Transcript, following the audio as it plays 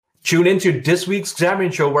Tune into this week's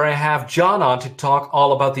Xamarin Show where I have John on to talk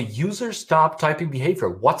all about the user stop typing behavior.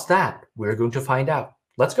 What's that? We're going to find out.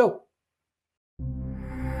 Let's go.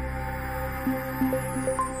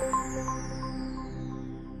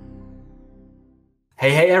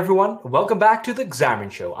 Hey everyone, welcome back to the Xamarin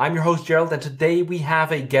Show. I'm your host Gerald, and today we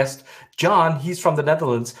have a guest, John. He's from the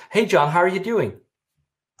Netherlands. Hey John, how are you doing?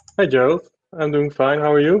 Hi Gerald, I'm doing fine.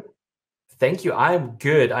 How are you? Thank you. I'm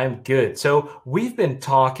good. So we've been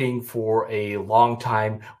talking for a long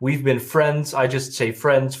time. We've been friends. I just say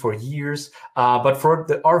friends for years. But for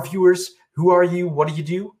our viewers, who are you? What do you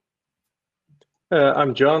do?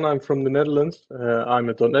 I'm John. I'm from the Netherlands. I'm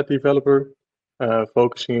a .NET developer,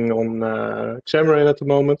 focusing on Xamarin at the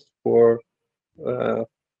moment for 4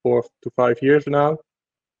 to 5 years now.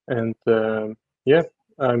 And yeah,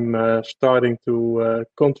 I'm starting to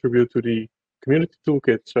contribute to the community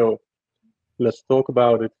toolkit. So let's talk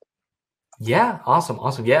about it. Yeah, awesome.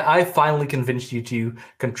 Yeah, I finally convinced you to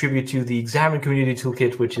contribute to the Xamarin Community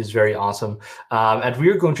Toolkit, which is very awesome. And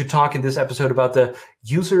we're going to talk in this episode about the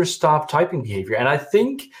user stop typing behavior. And I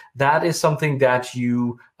think that is something that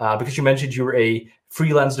you, because you mentioned you're a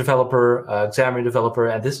freelance developer, Xamarin developer,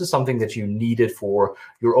 and this is something that you needed for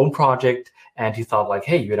your own project. And you thought like,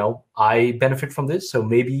 hey, I benefit from this, so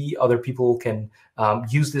maybe other people can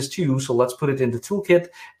use this too. So let's put it in the toolkit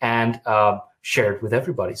and share it with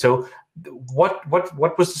everybody. So what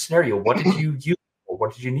was the scenario? What did you use for?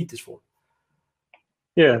 What did you need this for?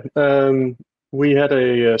 Yeah, we had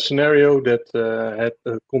a scenario that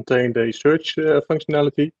had contained a search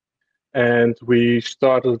functionality. And we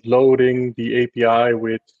started loading the API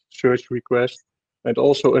with search requests and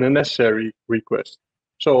also an unnecessary request.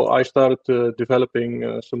 So I started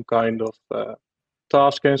developing some kind of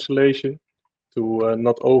task cancellation to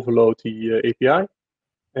not overload the API.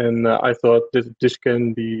 And I thought that this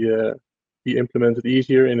can be implemented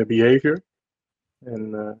easier in a behavior.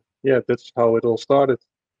 And yeah, that's how it all started.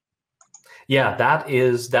 Yeah, that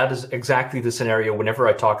is exactly the scenario whenever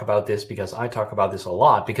I talk about this, because I talk about this a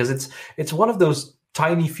lot, because it's one of those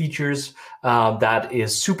tiny features that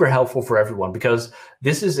is super helpful for everyone, because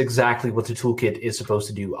this is exactly what the toolkit is supposed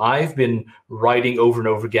to do. I've been writing over and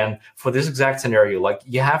over again for this exact scenario. Like,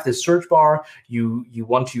 you have this search bar, you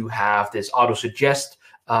want to have this auto suggest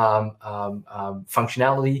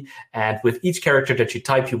functionality, and with each character that you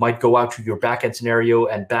type, you might go out to your backend scenario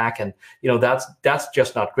and back, and that's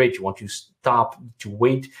just not great. You want to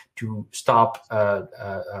wait to stop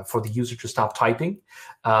for the user to stop typing.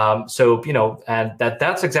 And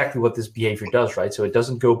that's exactly what this behavior does, right? So it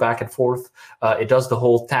doesn't go back and forth. It does the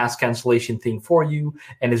whole task cancellation thing for you,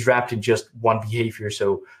 and is wrapped in just one behavior.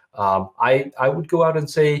 So I would go out and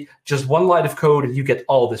say just one line of code, and you get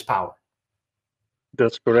all this power.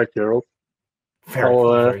 That's correct, Gerald. Very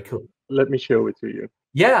cool. Very cool. Let me show it to you.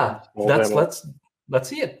 Yeah, let's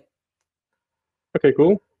see it. Okay,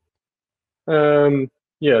 cool.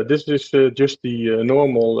 Yeah, this is just the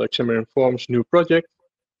normal Xamarin Forms new project.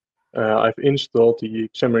 I've installed the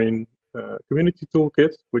Xamarin Community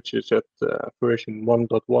Toolkit, which is at version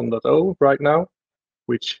 1.1.0 right now,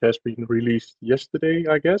 which has been released yesterday,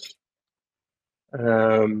 I guess.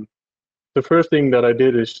 The first thing that I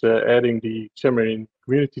did is adding the Xamarin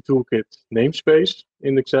Community Toolkit namespace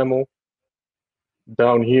in the XAML.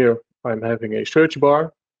 Down here, I'm having a search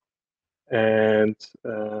bar, and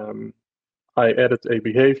I added a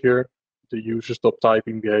behavior, the user stop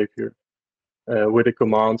typing behavior, with a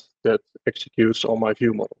command that executes on my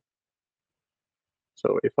view model.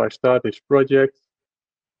 So if I start this project,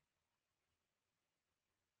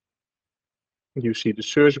 you see the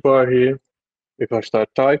search bar here. If I start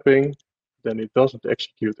typing, then it doesn't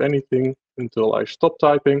execute anything until I stop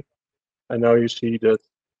typing. And now you see that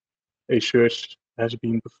a search has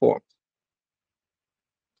been performed.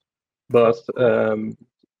 But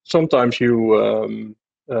sometimes you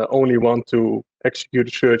only want to execute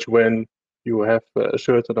a search when you have a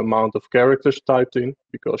certain amount of characters typed in,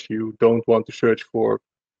 because you don't want to search for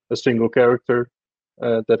a single character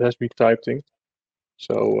that has been typed in.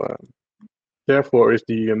 So therefore is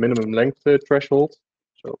the minimum length threshold.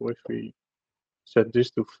 So if we set this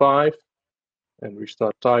to 5 and we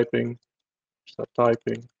start typing,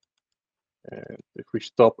 and if we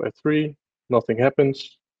stop at 3, nothing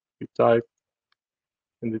happens. We type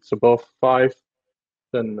and it's above 5,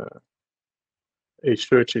 then a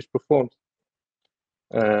search is performed.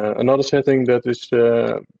 Another setting that is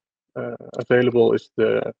available is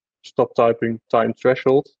the stop typing time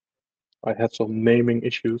threshold. I had some naming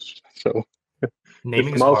issues, so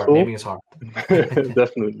Naming is hard. Naming is hard.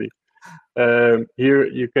 Definitely. Here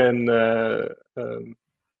you can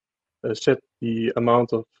set the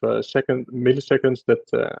amount of milliseconds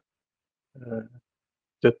that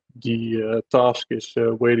that the task is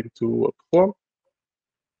waiting to perform.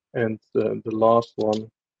 And the last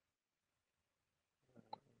one,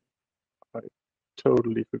 I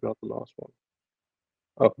totally forgot the last one.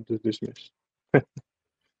 Oh, the dismiss.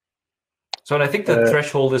 So and I think the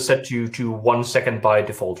threshold is set to 1 second by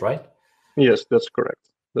default, right? Yes, that's correct.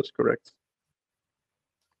 That's correct.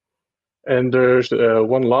 And there's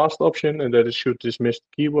one last option, and that is should dismiss the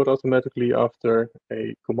keyboard automatically after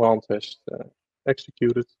a command has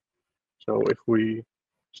executed. So if we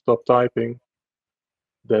stop typing,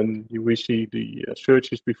 then we see the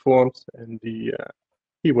search is performed and the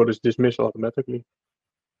keyboard is dismissed automatically.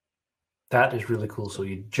 That is really cool. So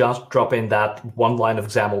you just drop in that one line of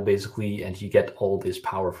XAML basically, and you get all this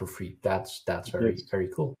power for free. That's very, Yes. very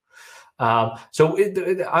cool. So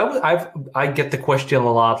I get the question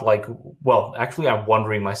a lot, like, well, actually, I'm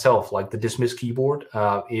wondering myself, like the dismiss keyboard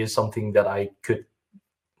is something that I could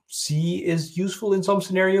see is useful in some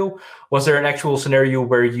scenario. Was there an actual scenario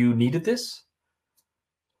where you needed this?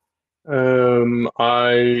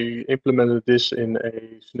 I implemented this in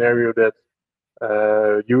a scenario that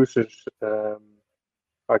users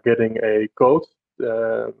are getting a code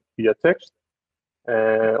via text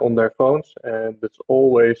on their phones, and it's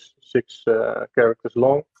always 6 characters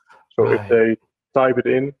long. So if they type it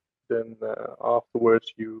in, then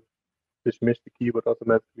afterwards you dismiss the keyboard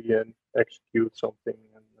automatically and execute something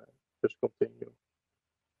and just continue.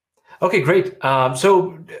 Okay, great.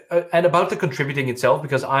 And about the contributing itself,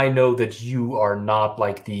 because I know that you are not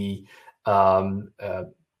like the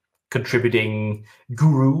contributing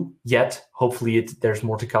guru yet. Hopefully, there's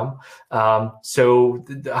more to come. So,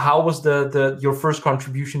 how was your first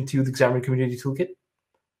contribution to the Xamarin Community Toolkit?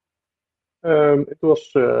 It was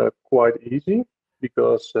quite easy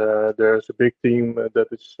because there's a big team that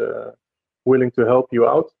is willing to help you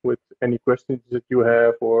out with any questions that you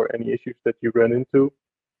have or any issues that you run into.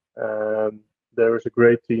 There is a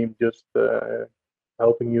great team just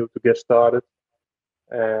helping you to get started,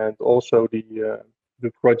 and also the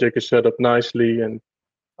project is set up nicely, and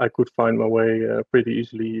I could find my way pretty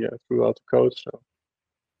easily throughout the code, so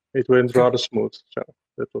it went rather smooth. So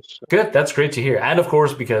that was good. That's great to hear. And of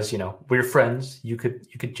course, because we're friends, you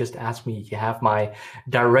could just ask me. You have my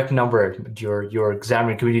direct number, your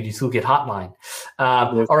Xamarin Community Toolkit hotline.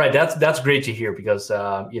 Yes. All right, that's great to hear because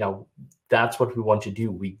that's what we want to do.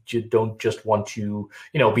 We don't just want to,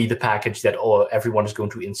 be the package that everyone is going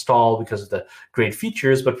to install because of the great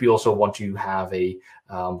features, but we also want to have a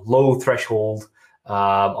low threshold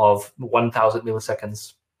of 1,000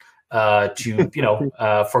 milliseconds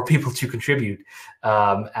for people to contribute.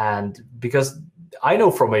 And because I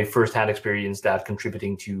know from a firsthand experience that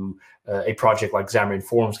contributing to a project like Xamarin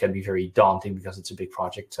Forms can be very daunting because it's a big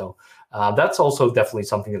project. So that's also definitely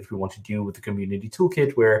something that we want to do with the Community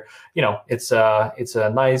Toolkit, where it's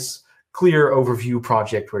a nice, clear overview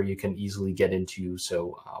project where you can easily get into.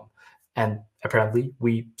 So and apparently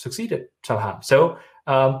we succeeded somehow. So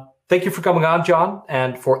thank you for coming on, John,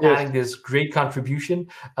 and for adding this great contribution.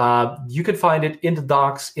 You can find it in the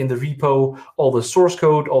docs, in the repo, all the source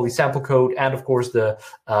code, all the sample code, and of course the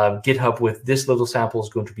GitHub with this little sample is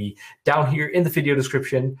going to be down here in the video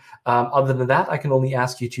description. Other than that, I can only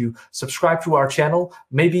ask you to subscribe to our channel.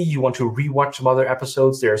 Maybe you want to rewatch some other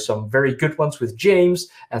episodes. There are some very good ones with James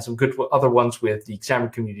and some good other ones with the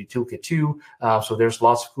Xamarin Community Toolkit too. So there's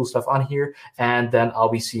lots of cool stuff on here. And then I'll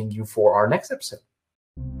be seeing you for our next episode.